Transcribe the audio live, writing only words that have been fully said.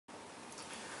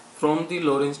From the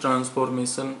Lorentz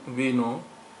transformation we know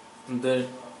that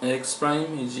x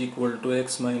prime is equal to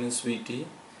x minus vt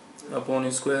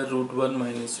upon square root 1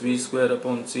 minus v square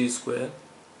upon c square.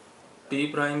 T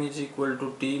prime is equal to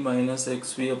t minus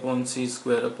xv upon c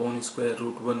square upon square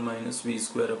root 1 minus v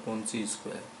square upon c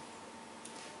square.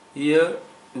 Here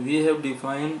we have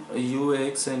defined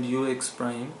ux and ux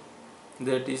prime,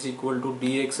 that is equal to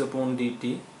dx upon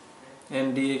dt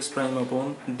and dx prime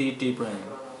upon dt prime.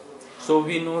 So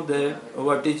we know that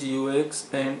what is ux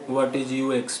and what is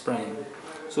ux prime.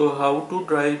 So how to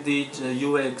derive these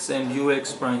ux and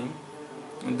ux prime,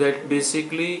 that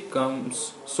basically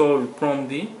comes solved from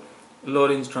the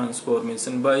Lorentz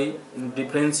transformation by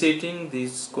differentiating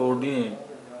this coordinate,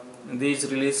 this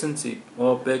relationship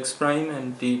of x prime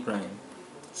and t prime.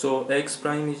 So x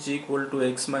prime is equal to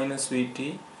x minus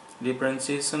vt,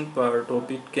 differentiation part of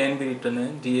it can be written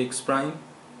as dx prime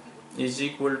is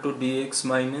equal to dx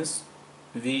minus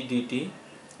v dt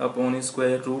upon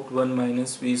square root 1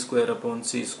 minus v square upon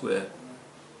c square.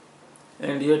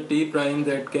 And here t prime,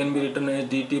 that can be written as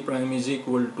dt prime is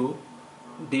equal to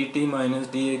dt minus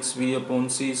dxv upon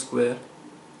c square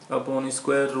upon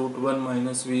square root 1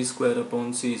 minus v square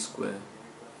upon c square.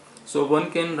 So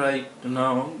one can write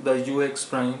now the ux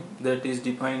prime, that is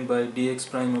defined by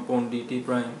dx prime upon dt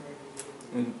prime.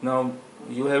 And now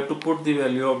you have to put the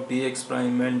value of dx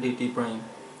prime and dt prime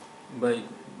by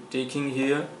taking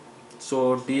here.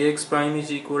 So dx prime is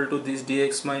equal to this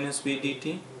dx minus v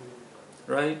dt,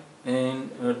 right, and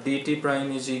dt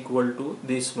prime is equal to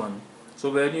this one. So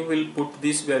when you will put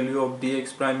this value of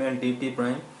dx prime and dt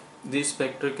prime, this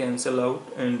factor cancel out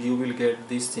and you will get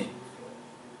this thing,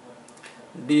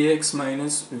 dx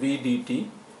minus v dt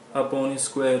upon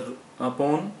square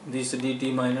upon this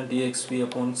dt minus dxv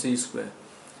upon c square.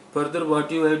 Further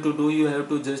what you have to do, you have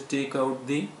to just take out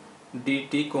the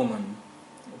dt common,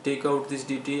 take out this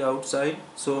dt outside,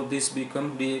 so this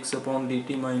become dx upon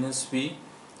dt minus v,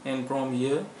 and from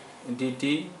here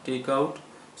dt take out,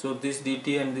 so this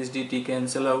dt and this dt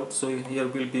cancel out, so here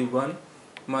will be 1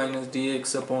 minus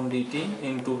dx upon dt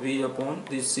into v upon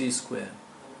this c square.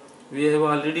 We have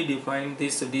already defined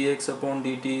this dx upon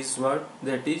dt is what,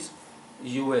 that is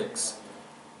ux,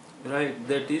 right,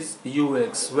 that is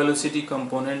ux, velocity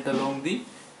component along the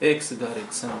x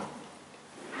direction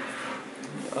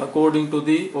according to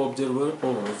the observer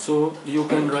O. So you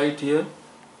can write here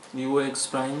ux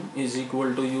prime is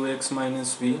equal to ux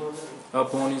minus v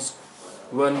upon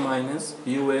 1 minus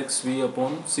uxv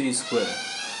upon c square,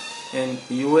 and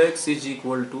ux is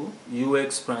equal to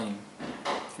ux prime.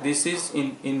 This is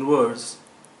in inverse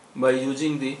by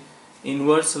using the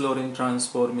inverse Lorentz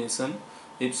transformation.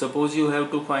 If suppose you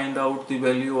have to find out the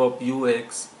value of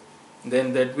ux,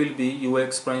 then that will be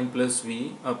ux prime plus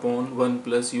v upon 1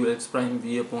 plus ux prime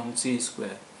v upon c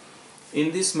square.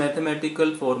 In this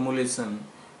mathematical formulation,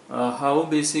 how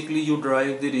basically you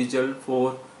derive the result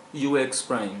for ux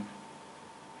prime?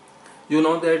 You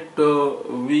know that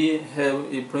we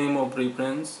have a frame of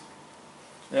reference,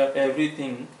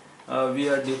 everything we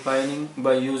are defining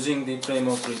by using the frame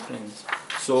of reference.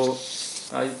 So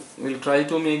I will try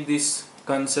to make this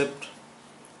concept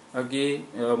again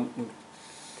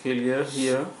clear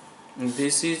here.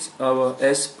 This is our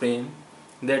S frame,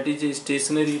 that is a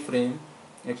stationary frame,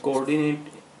 a coordinate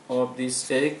of this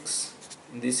x,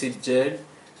 this is z,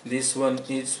 this one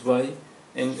is y,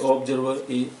 and observer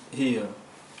is here.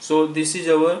 So this is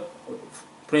our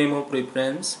frame of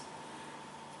reference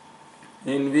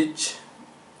in which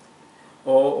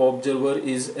observer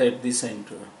is at the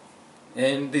center,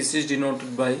 and this is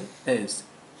denoted by S.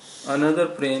 Another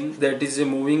frame, that is a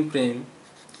moving frame,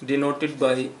 denoted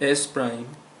by S prime,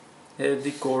 have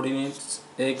the coordinates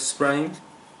x prime,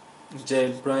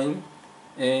 z prime,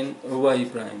 and y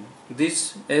prime.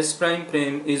 This S prime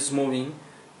frame is moving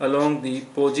along the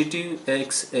positive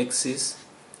x axis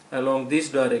along this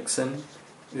direction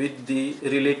with the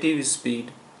relative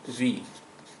speed v.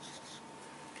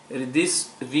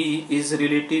 This v is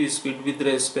relative speed with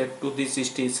respect to this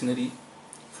stationary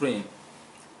frame,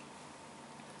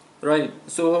 right.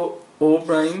 So O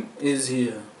prime is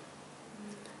here.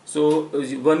 So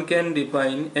one can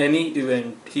define any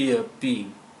event here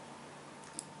P.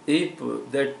 If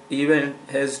that event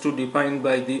has to define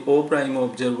by the O prime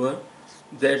observer,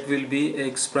 that will be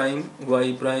x prime,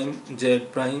 y prime, z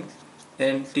prime,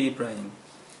 and t prime.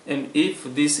 And if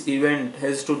this event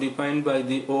has to define by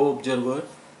the O observer,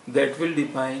 that will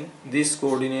define this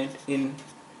coordinate in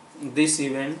this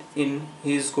event in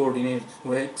his coordinate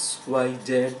x, y,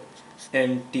 z,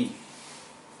 and t,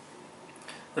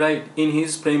 right, in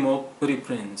his frame of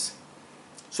reference.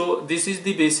 So this is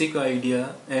the basic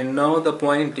idea. And now the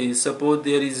point is, suppose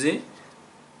there is a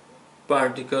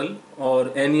particle or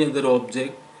any other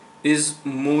object is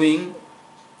moving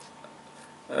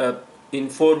in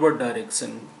forward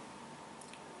direction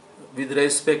with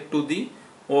respect to the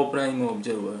O prime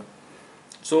observer.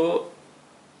 So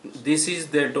this is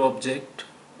that object.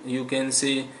 You can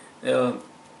say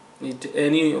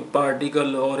any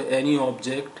particle or any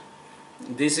object.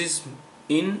 This is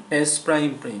in S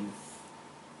prime plane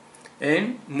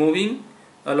and moving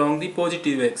along the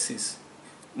positive axis,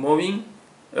 moving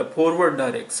a forward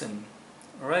direction,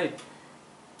 right,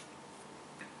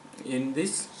 in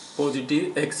this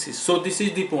positive axis. So this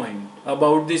is the point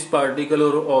about this particle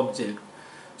or object.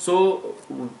 So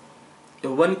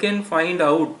one can find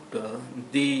out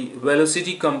the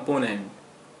velocity component,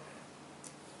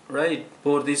 right,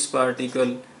 for this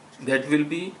particle. That will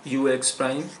be ux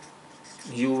prime,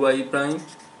 uy prime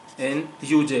and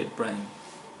uz prime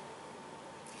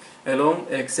along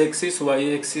x-axis,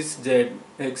 y-axis,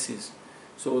 z-axis.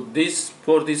 So this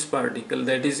for this particle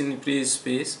that is in free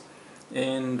space,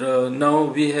 and now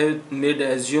we have made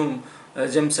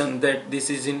assumption that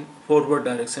this is in forward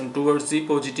direction towards the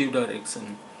positive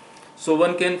direction. So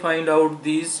one can find out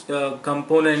these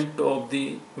component of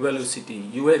the velocity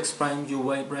ux prime,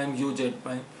 uy prime, uz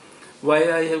prime. Why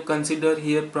I have considered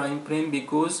here prime plane?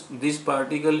 Because this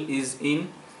particle is in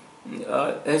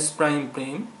s prime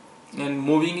plane and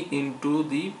moving into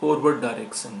the forward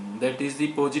direction, that is the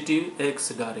positive x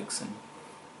direction,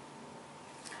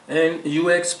 and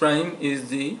ux prime is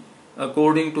the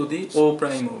according to the O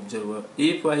prime observer.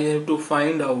 If I have to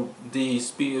find out the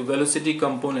velocity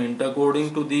component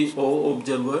according to the O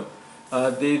observer,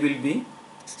 they will be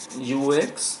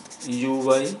ux,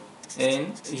 uy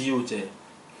and uj,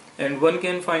 and one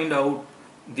can find out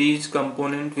these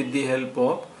components with the help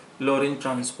of Lorentz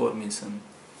transformation.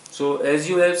 So as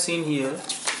you have seen here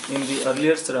in the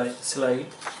earlier slide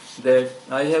that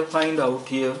I have find out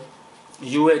here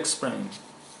ux prime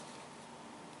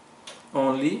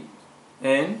only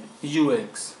and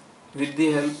ux with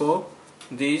the help of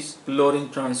this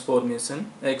Lorentz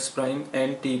transformation x prime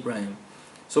and t prime.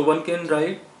 So one can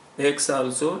write x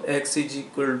also, x is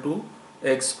equal to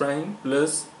x prime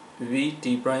plus v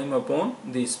t prime upon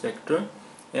the spectra,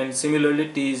 and similarly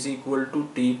t is equal to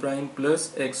t prime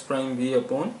plus x prime v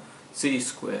upon c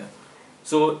square.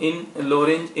 So in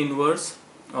Lorentz inverse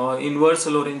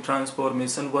Lorentz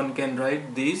transformation one can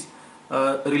write this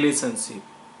relationship,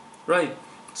 right?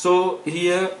 So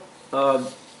here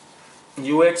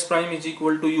ux prime is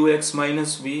equal to ux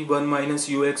minus v, 1 minus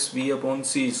ux v upon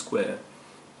c square.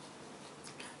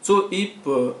 So if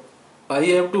I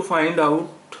have to find out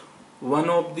one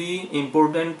of the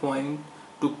important point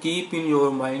to keep in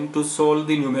your mind to solve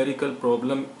the numerical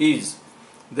problem is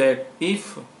that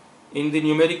if in the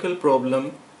numerical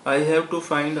problem I have to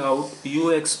find out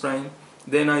ux prime,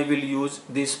 then I will use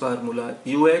this formula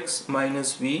ux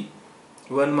minus v,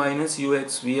 1 minus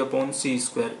ux v upon c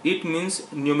square. It means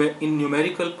in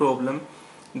numerical problem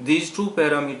these two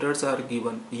parameters are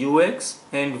given, ux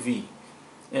and v,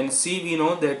 and c we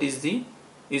know that is the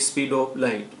speed of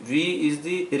light, v is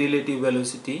the relative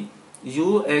velocity,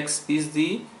 ux is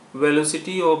the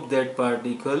velocity of that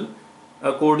particle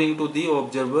according to the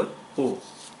observer O.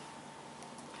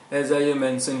 As I have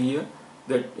mentioned here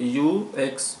that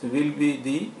ux will be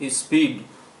the speed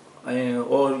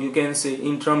or you can say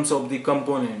in terms of the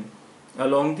component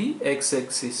along the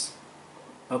x-axis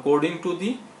according to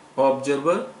the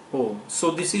observer O.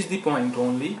 So this is the point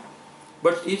only.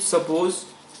 But if suppose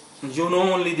you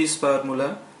know only this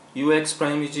formula ux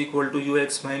prime is equal to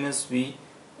ux minus v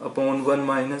upon 1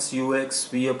 minus ux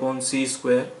v upon c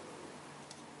square,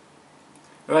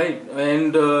 right,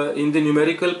 and in the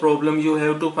numerical problem you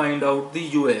have to find out the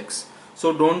ux.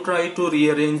 So don't try to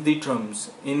rearrange the terms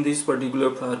in this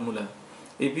particular formula.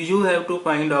 If you have to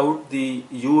find out the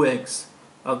ux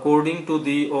according to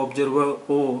the observer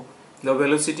O, the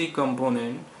velocity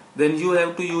component, then you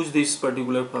have to use this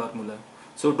particular formula.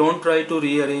 So don't try to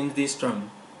rearrange this term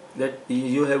that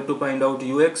you have to find out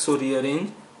ux, so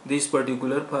rearrange this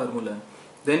particular formula.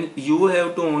 Then you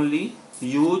have to only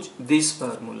use this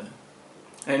formula,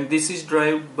 and this is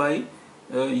derived by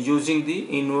using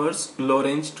the inverse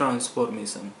Lorentz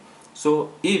transformation.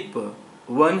 So if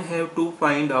one have to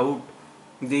find out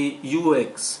the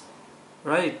ux,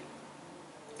 right,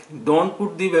 don't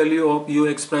put the value of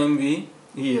ux prime v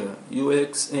here,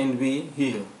 ux and v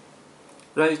here,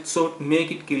 right? So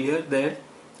make it clear that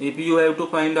if you have to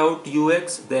find out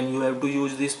ux, then you have to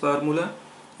use this formula,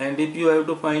 and if you have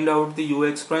to find out the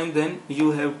ux prime, then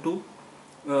you have to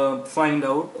find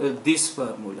out this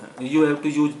formula. You have to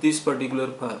use this particular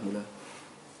formula,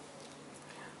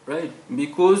 right?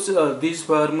 Because these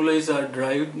formulas are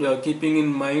derived keeping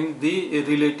in mind the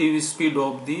relative speed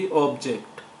of the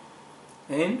object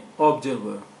and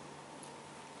observer.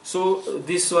 So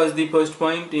this was the first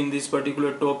point in this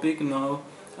particular topic. Now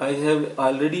I have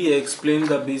already explained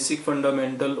the basic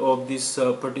fundamental of this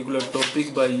particular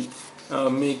topic by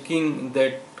making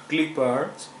that clip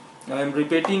parts. I am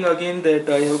repeating again that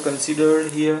I have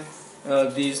considered here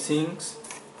these things,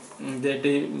 that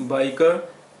a biker,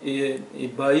 a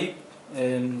bike,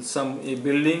 and a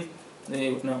building,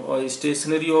 a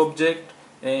stationary object,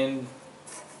 and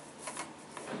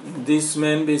this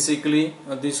man basically,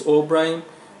 this O prime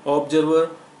observer,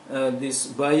 this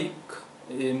bike,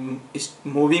 is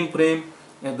moving frame,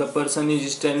 and the person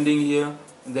is standing here,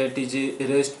 that is a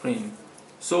rest frame.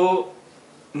 So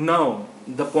now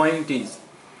the point is,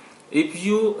 if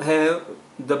you have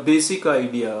the basic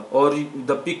idea or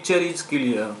the picture is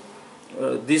clear,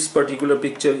 this particular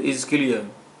picture is clear,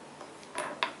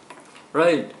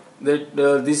 right, that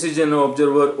this is an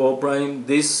observer O prime,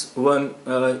 this one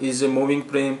is a moving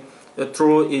frame,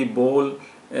 throw a ball,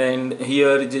 and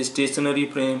here is a stationary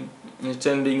frame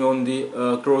standing on the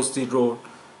across the road.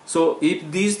 So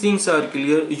if these things are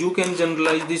clear, you can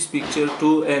generalize this picture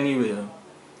to anywhere,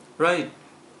 right?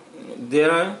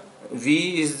 There are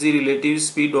v is the relative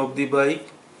speed of the bike,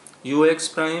 ux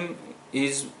prime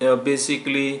is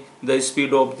basically the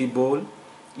speed of the ball,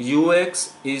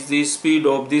 ux is the speed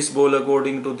of this ball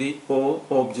according to the O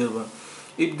observer.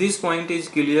 If this point is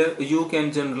clear, you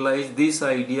can generalize this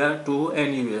idea to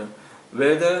anywhere,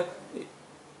 whether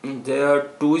there are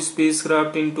two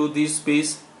spacecraft into this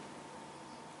space,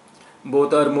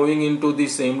 both are moving into the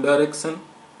same direction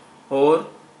or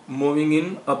moving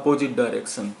in opposite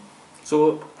direction.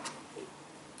 So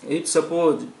if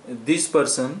suppose this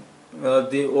person,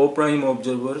 the O prime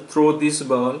observer, throw this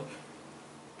ball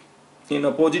in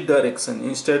opposite direction,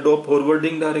 instead of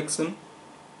forwarding direction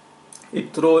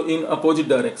it throw in opposite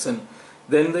direction,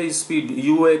 then the speed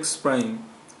ux prime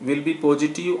will be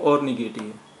positive or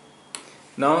negative.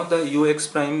 Now the ux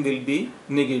prime will be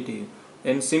negative,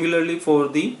 and similarly for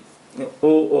the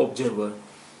O observer,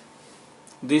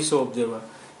 this observer,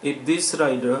 if this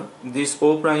rider, this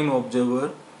O prime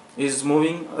observer, is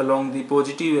moving along the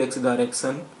positive x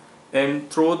direction and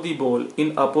throw the ball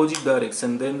in opposite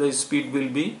direction, then the speed will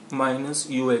be minus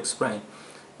ux prime,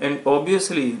 and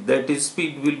obviously that is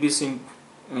speed will be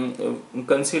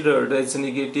considered as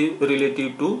negative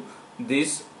relative to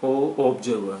this O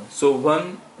observer. So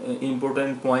one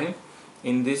important point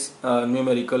in this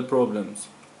numerical problems.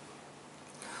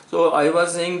 So I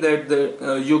was saying that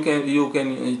you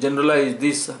can generalize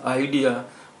this idea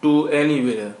to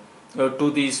anywhere,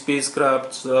 to the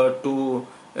spacecrafts, to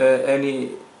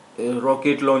any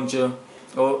rocket launcher,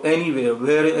 or anywhere,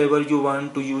 wherever you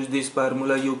want to use this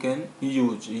formula you can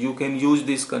use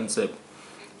this concept,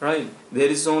 right? There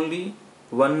is only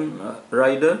one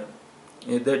rider,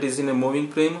 that is in a moving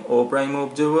frame, O prime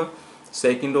observer.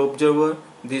 Second observer,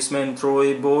 this man throw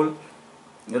a ball,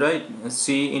 right,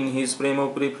 see in his frame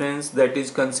of reference, that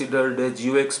is considered as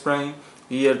ux prime.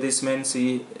 Here this man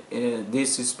see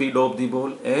this speed of the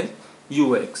ball as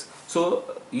ux. So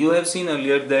you have seen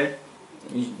earlier that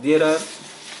there are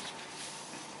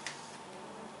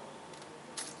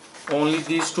only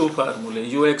these two formulae,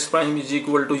 ux prime is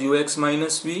equal to ux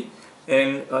minus v,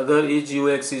 and other is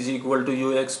ux is equal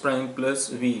to ux prime plus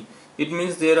v. It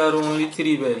means there are only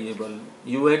three variables,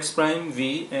 ux prime,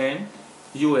 v, and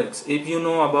ux. If you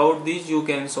know about these, you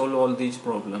can solve all these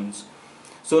problems.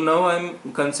 So now I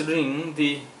am considering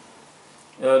the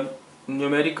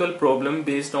numerical problem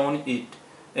based on it,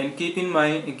 and keep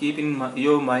in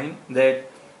your mind that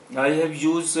I have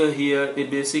used here a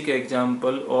basic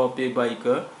example of a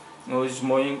biker who is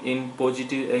moving in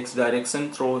positive x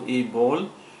direction, throw a ball,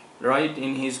 right,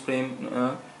 in his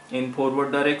frame in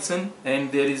forward direction,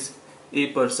 and there is a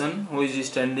person who is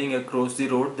standing across the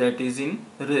road, that is in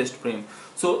rest frame.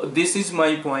 So this is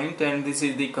my point, and this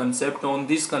is the concept. On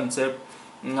this concept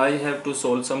I have to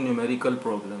solve some numerical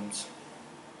problems.